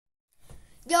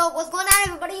Yo, what's going on,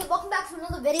 everybody? Welcome back to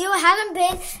another video.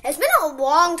 It's been a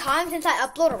long time since I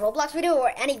uploaded a Roblox video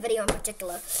or any video in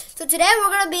particular. So today we're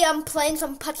gonna be playing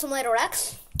some Pet Simulator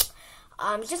X.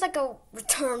 It's just like a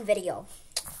return video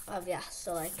of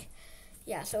so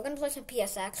we're gonna play some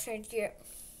PSX right here.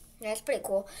 Yeah, it's pretty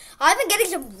cool. I've been getting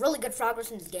some really good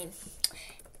progress in this game.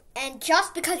 And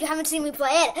just because you haven't seen me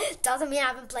play it doesn't mean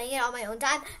I've been playing it on my own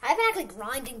time. I've been actually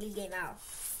grinding this game out.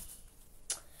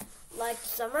 Like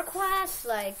Summer Quest,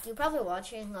 like you're probably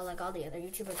watching like all the other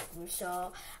YouTubers.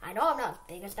 So I know I'm not as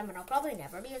big as them, and I'll probably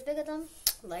never be as big as them.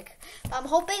 Like I'm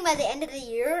hoping by the end of the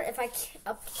year, if I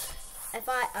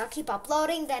keep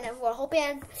uploading, then we're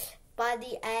hoping by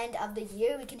the end of the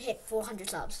year we can hit 400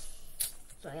 subs.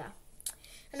 So yeah.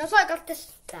 And also I got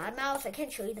this bad mouse. I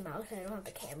can't show you the mouse because I don't have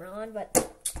the camera on, but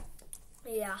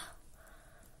yeah.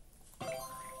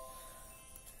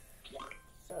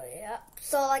 So yeah.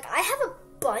 So like I have a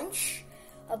bunch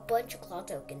of claw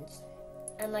tokens,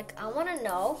 and like I want to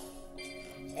know,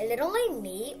 is it only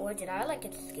me or did I like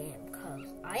get scammed?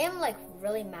 Cause I am like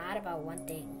really mad about one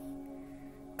thing.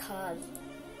 Cause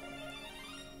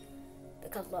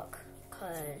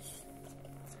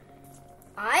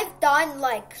I've done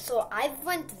like, so I've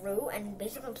went through and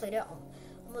basically completed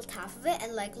almost half of it,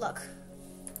 and like look,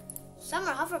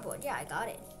 summer hoverboard. Yeah, I got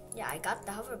it. Yeah, I got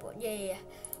the hoverboard. Yeah.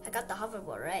 I got the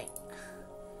hoverboard, right?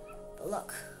 But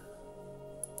look.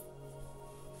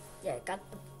 Yeah, I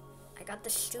got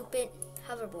the stupid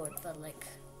hoverboard, but like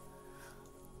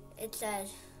it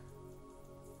says,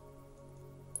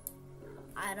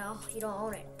 I know you don't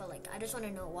own it, but like I just want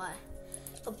to know why.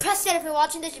 So Preston, if you're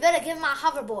watching this, you better give me my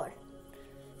hoverboard.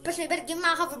 Preston, you better give me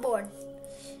my hoverboard.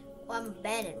 Well, I'm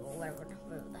abandoned or whatever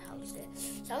the hell is it.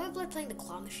 So I'm gonna playing the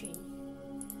claw machine.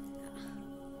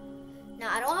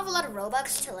 Now, I don't have a lot of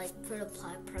Robux to like put a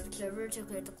private server to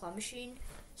create the claw machine.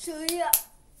 So yeah,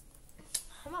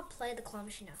 I'm gonna play the claw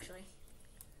machine actually.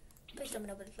 Please let me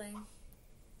know what it's playing.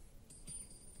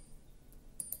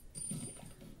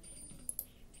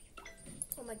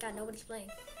 Oh my god, nobody's playing.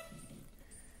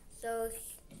 So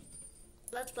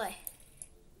let's play.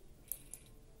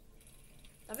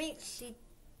 Let me see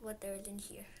what there is in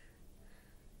here.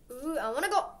 Ooh, I wanna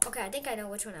go. Okay, I think I know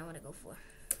which one I wanna go for.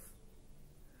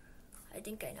 I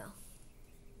think I know.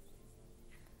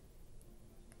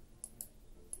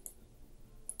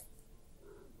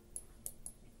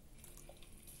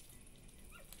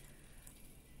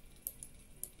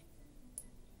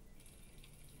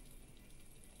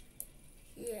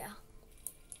 Yeah.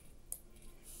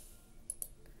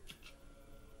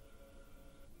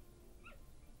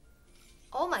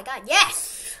 Oh my god,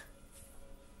 yes!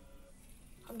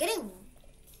 I'm getting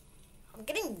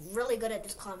really good at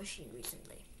this claw machine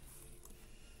recently.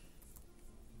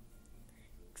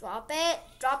 Drop it,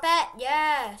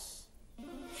 yes.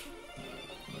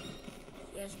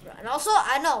 Yes, bro. And also,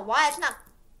 I know why it's not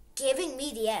giving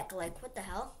me the egg. Like, what the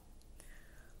hell?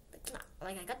 It's not,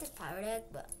 like, I got this pirate egg,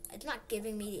 but it's not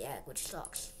giving me the egg, which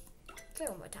sucks. Try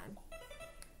one more time.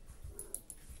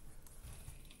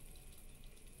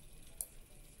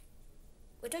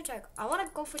 Which I check. I want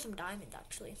to go for some diamonds,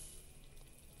 actually.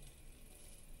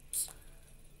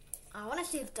 I want to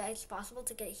see if it's possible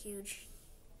to get huge.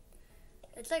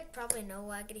 It's like probably no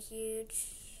way I get a huge.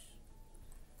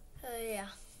 Yeah.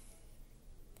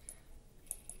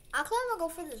 Actually, I'm gonna go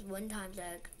for this one times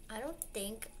egg. I don't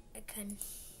think I can.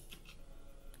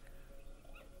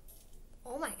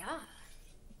 Oh my god.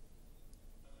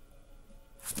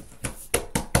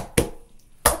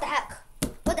 What the heck?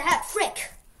 What the heck?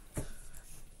 Frick.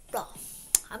 Bro,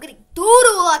 I'm getting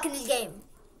doo-doo luck in this game.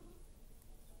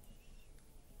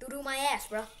 Doo-doo my ass,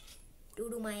 bro.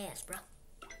 Doo-doo my ass, bro.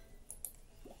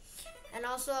 And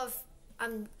also, if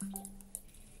I'm,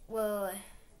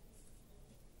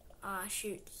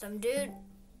 shoot, some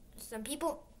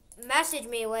people message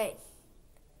me, wait.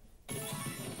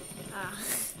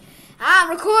 I'm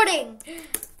recording.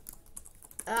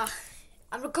 I'm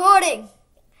recording,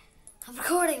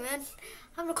 man.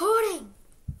 I'm recording.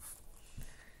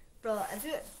 Bro,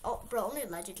 only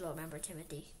legends will remember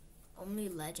Timothy. Only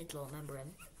legends will remember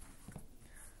him.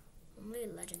 Only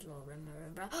legends will remember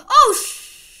him, bro. Oh,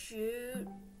 shoot.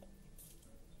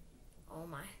 Oh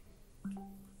my.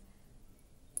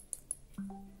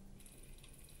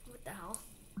 What the hell?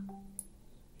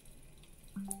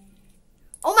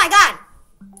 Oh my god!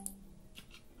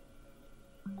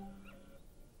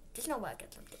 There's no way I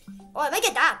get something. Oh, I may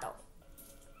get that though.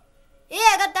 Yeah,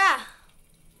 I got that.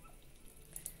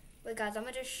 Wait guys, I'm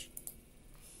gonna just...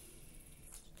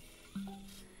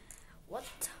 What?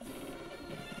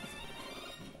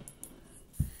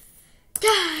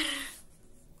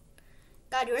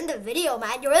 God. God, you're in the video,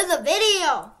 man. You're in the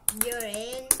video. You're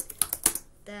in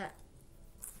the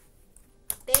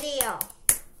video.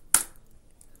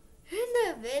 You're in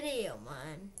the video,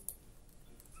 man.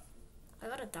 I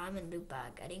got a diamond loot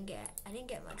bag. I didn't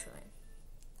get much of it.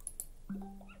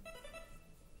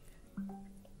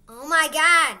 Oh my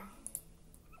God.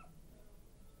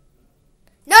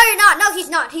 No, you're not. No, he's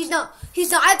not. He's not.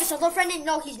 He's not. I have to solo friend him.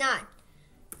 No, he's not.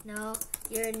 No,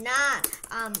 you're not.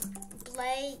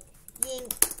 Playing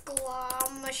claw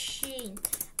machine.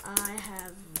 I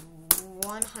have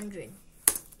 100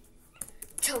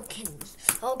 tokens.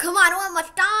 Oh, come on. I don't have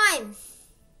much time.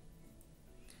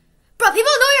 Bro,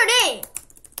 people know your name.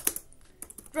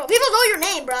 Bro, people know your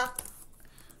name, bro.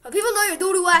 Bro, people know your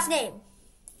doo-doo ass name.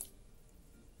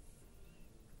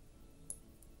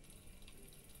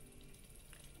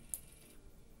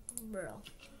 Bro.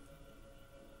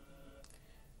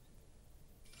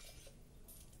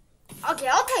 Okay,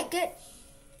 I'll take it.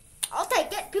 I'll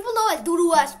take it. People know it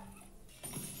doo-doo ass.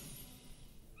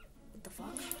 What the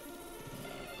fuck?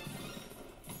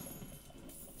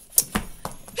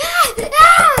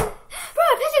 Bro,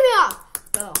 pissing me off.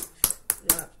 Bro,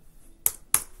 you're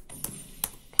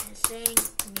pissing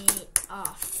me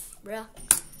off, bro.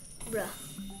 Bro.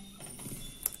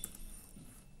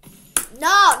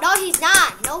 No, he's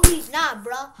not. No, he's not,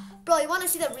 bro. Bro, you want to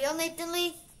see the real Nathan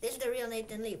Lee? This is the real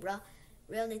Nathan Lee, bro.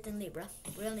 Real Nathan Lee, bro.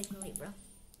 Real Nathan Lee, bro.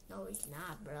 No, he's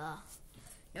not, bro.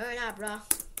 No, you're not, bro.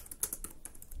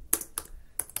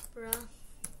 Bro.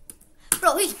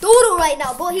 Bro, he's doodoo right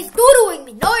now, bro. He's doodooing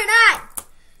me. No, you're not.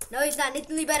 No, he's not.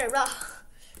 Nathan Lee better, bro.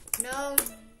 No,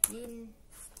 you.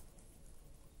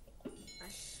 I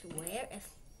swear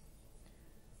if.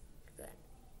 Good.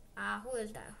 Who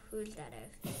is that? Who is that?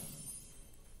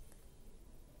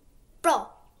 Bro.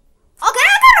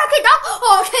 Okay,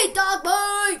 dog. Okay, dog,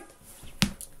 boy.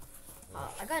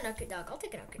 I got an Nucket Dog. I'll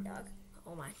take an Nucket Dog.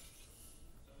 Oh my.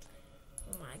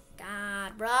 Oh my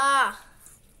God, bruh.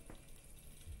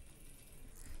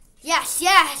 Yes,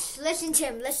 yes. Listen to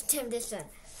him. Listen to him this one.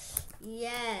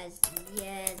 Yes,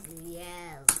 yes,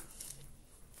 yes.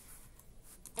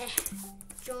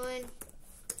 Join.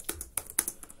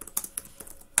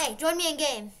 Hey, join me in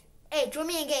game. Hey, join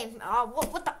me in game.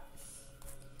 What the?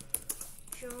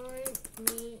 Join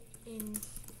me in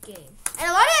game. And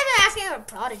a lot of them are asking about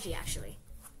Prodigy, actually.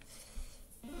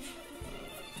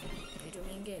 Hey, join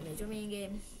me in game. Hey, join me in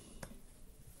game.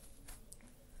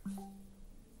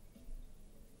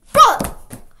 Bro!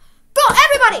 Bro,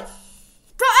 everybody!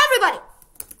 Bro, everybody!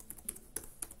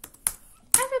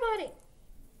 Everybody!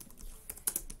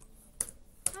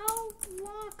 How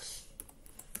walks?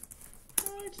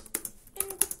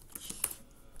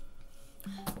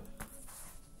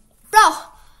 Bro,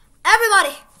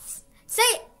 everybody,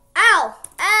 say L,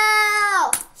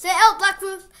 L, say L,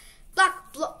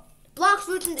 blocks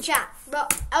roots in the chat, bro.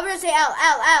 Everybody say L,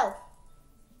 L, L.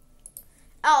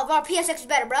 L, our PSX is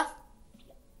better, bro.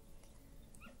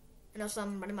 You know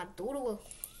somebody might do it.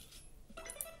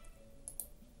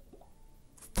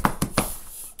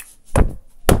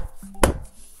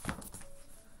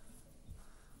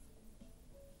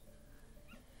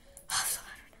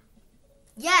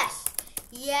 Yes.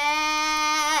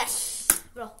 Yes.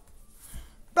 Bro,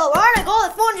 we're on a goal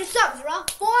at 400 subs, bro.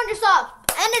 400 subs.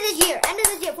 End of this year. End of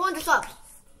this year, 400 subs.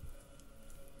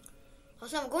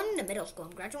 Also, I'm going into middle school.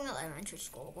 I'm graduating elementary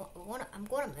school. I'm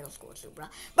going to middle school too, bro.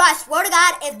 Bro, I swear to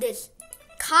God, if this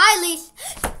Kylie's...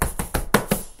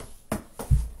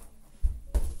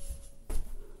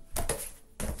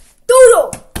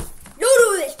 Doodle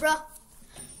this, bro.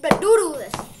 Bro, doodle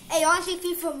this. Hey, you want to see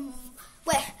FIFA...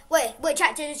 Wait,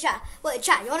 chat. Wait,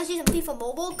 chat. You want to see some FIFA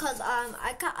Mobile? Cause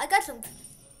I got some.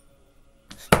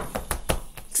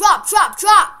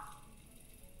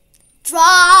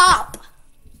 Drop.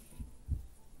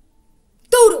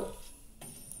 Doodle.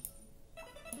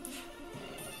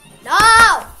 No.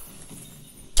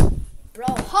 Bro,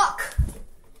 Huck.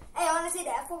 Hey, I want to see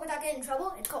the F word without getting in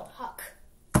trouble. It's called Huck.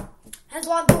 That's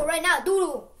what I'm doing right now.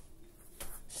 Doodle.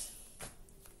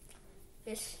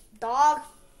 This dog.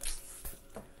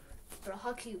 Bro,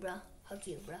 huck you, bro. Huck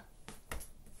you, bro.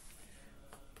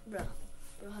 Bro,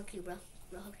 huck you, bro.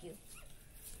 Bro, huck you.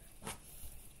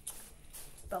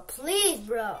 Bro, please,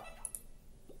 bro.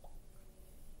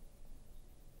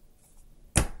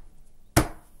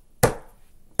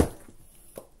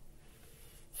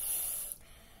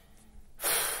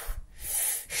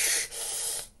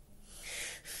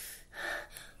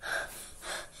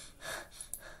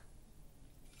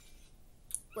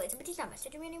 Wait, somebody's not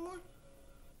messaging me anymore?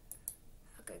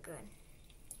 Okay, good.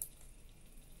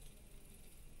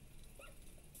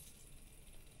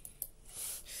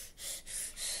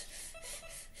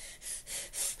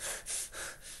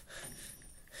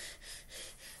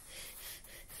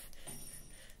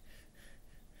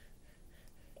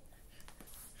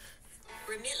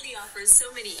 Remitly offers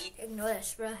so many Ignore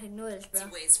this, bro. Ignore this, bro.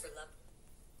 easy ways for love.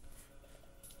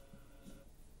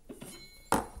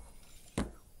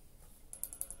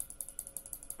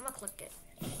 I'm gonna click it.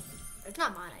 It's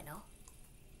not mine, I know.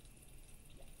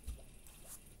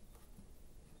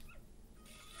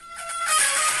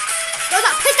 Look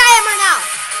how pissed I am right now!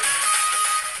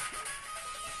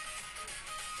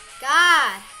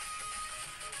 God.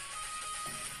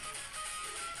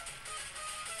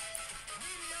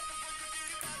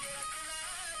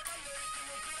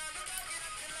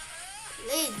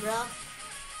 Please, bro.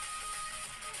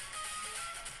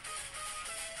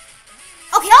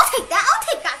 Okay, I'll take that. I'll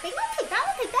take that thing. I'll take that.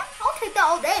 I'll take that. I'll take that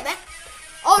all day, man.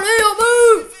 All day, I'll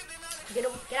move. Get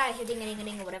out of here,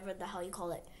 ding, or whatever the hell you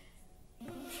call it.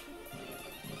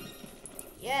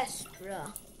 Yes,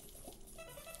 bro.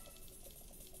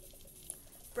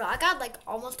 Bro, I got like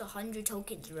almost 100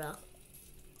 tokens, bro.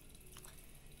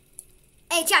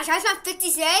 Hey, chat, should I spend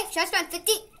 50 today? Should I spend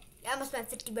 50? Yeah, I'm gonna spend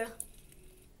 50, bro.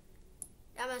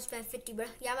 Yeah, I'm gonna spend 50, bro.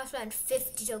 Yeah, I'm gonna spend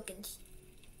 50 tokens.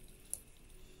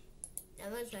 Yeah,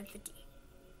 I'm gonna spend 50.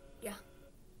 Yeah.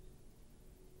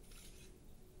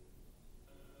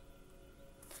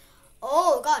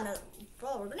 Oh, God, no.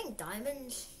 Bro, we're getting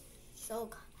diamonds. So,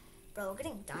 bro, we're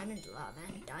getting diamonds a lot,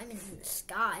 man. Diamonds in the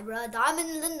sky, bro.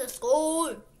 Diamonds in the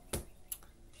sky.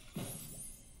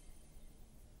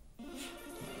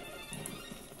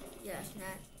 Yes,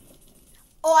 man.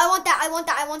 Oh, I want that. I want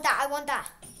that. I want that. I want that.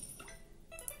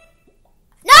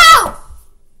 No!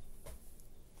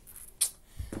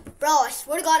 Bro, I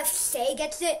swear to God, if Say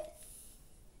gets it.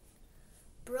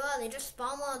 Bro, they just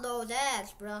spawned one of those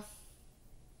eggs, bro.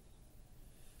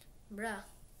 Bro.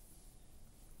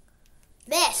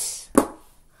 Miss.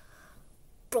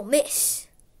 Bro, miss.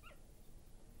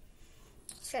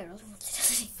 Sorry, I wasn't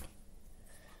saying.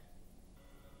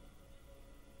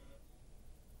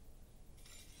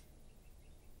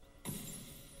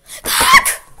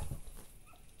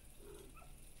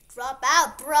 Drop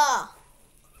out, bro.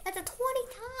 That's a 20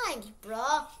 times,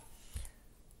 bro.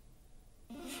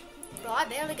 Bro, I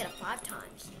barely get it 5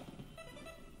 times.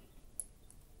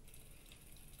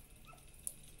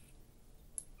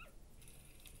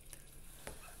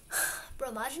 Bro,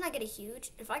 imagine I get a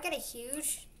huge. If I get a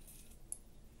huge.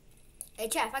 Hey,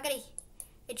 chat, if I get a.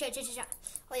 Hey, chat.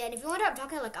 Oh, yeah, and if you wonder, I'm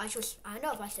talking like I should. I don't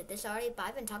know if I said this already, but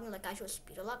I've been talking like I should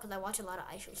speed a lot because I watch a lot of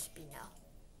I should speed now.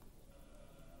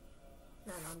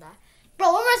 Not on that.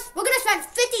 Bro, we're gonna spend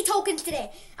 50 tokens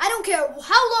today. I don't care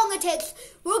how long it takes.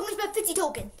 We're gonna spend 50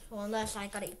 tokens. Well, unless I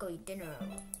gotta go eat dinner.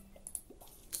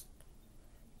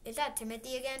 Is that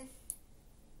Timothy again?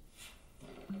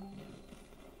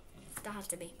 That has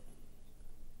to be.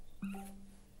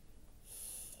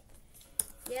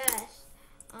 Yes,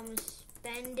 I'm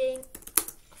spending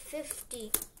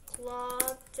 50 claw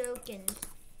tokens.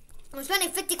 I'm spending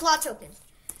 50 claw tokens.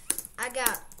 I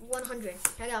got 100.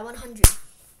 I got 100.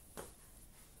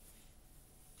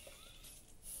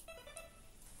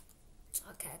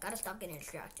 Okay, I gotta stop getting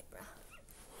distracted, bro.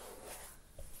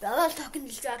 I gotta stop getting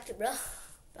distracted, bro.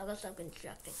 I gotta stop getting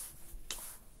distracted.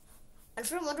 I'm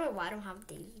sure wondering why I don't have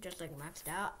these just like maxed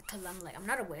out. Because I'm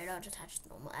not a weirdo. I just hatched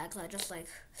normal eggs. I just like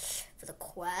for the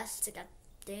quest to get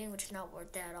thing, which is not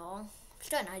worth it at all. I'm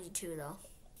still at 92 though.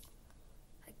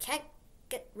 I can't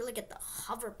really get the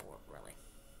hoverboard really.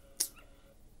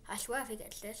 I swear if he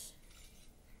gets this.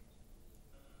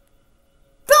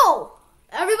 Bro!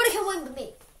 Everybody can win with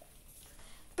me.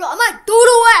 Bro, I'm at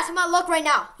doodle ass. I'm at luck right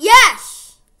now.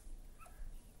 Yes!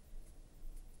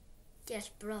 Yes,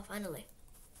 bro, finally.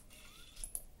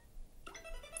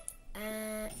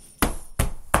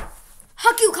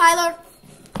 Fuck you, Kyler.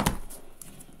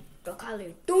 Bro,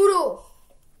 Kyler, doodle.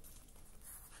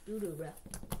 Doodle, bro.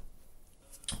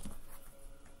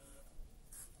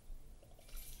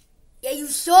 Yeah, you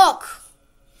suck.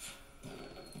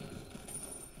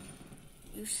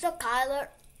 You suck, Kyler.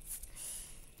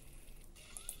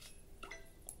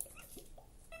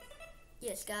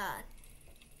 Yes, God.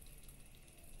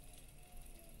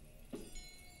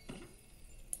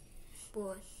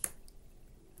 Boy.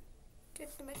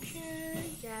 Just to make sure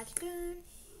that's good.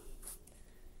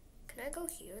 Can I go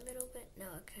here a little bit? No,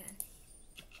 I can.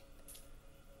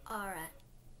 Alright.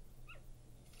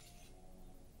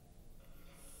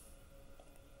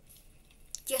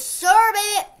 Yes, sir,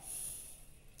 baby.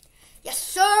 Yes,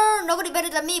 sir. Nobody better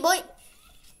than me, boy.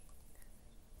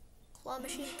 Claw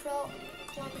Machine Pro.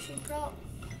 Claw Machine Pro.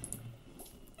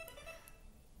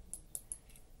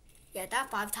 Yeah, that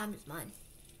 5 times is mine.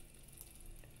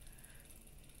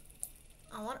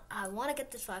 I want to get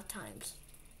this 5 times.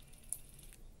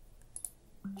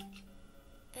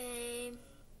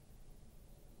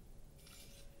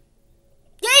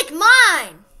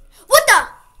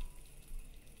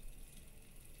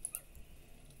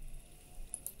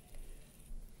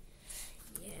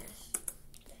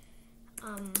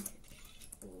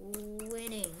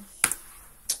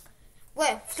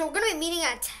 so we're gonna be meeting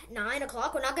at 9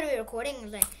 o'clock. We're not gonna be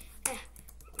recording. Like,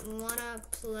 wanna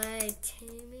play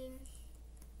Taming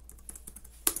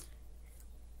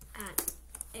at?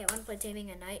 Hey, wanna play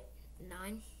Taming at night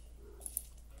 9?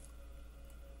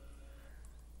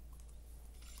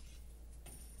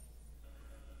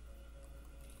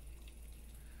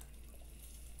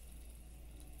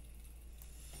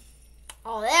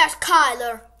 Oh, there's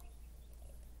Kyler.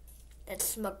 That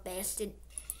smug bastard.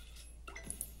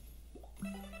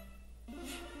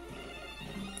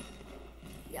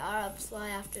 Yara, fly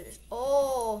after this.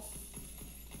 Oh,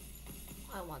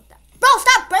 I want that. Bro,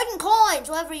 stop breaking coins,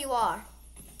 whoever you are.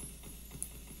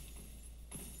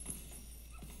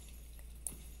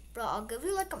 Bro, I'll give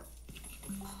you like a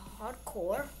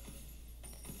hardcore.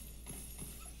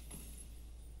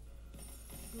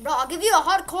 Bro, I'll give you a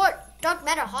hardcore dark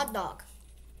matter hot dog.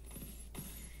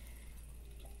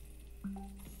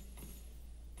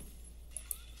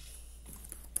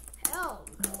 Hell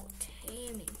no,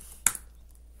 Taming.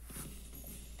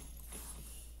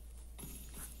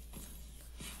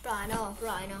 Bro, I know. Bro,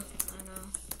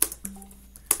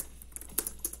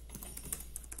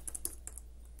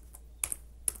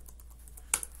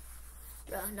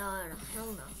 no,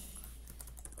 hell no.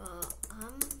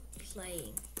 I'm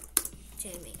playing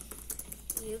Taming.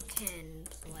 You can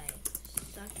play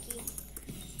Sucky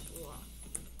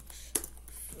Blocks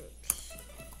Fruits.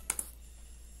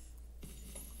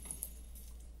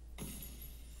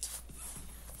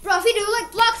 Bro, if you do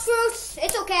like Blocks Fruits,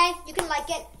 it's okay. You can like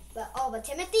it. But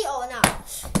Timothy, oh no.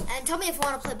 And tell me if you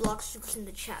want to play Blocks Fruits in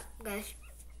the chat, guys.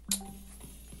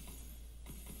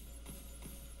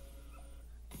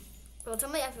 Bro, tell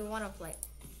me if you want to play.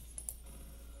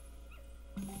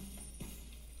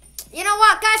 You know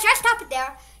what, guys? Should I stop it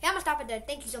there? Yeah, I'm gonna stop it there.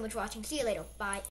 Thank you so much for watching. See you later. Bye.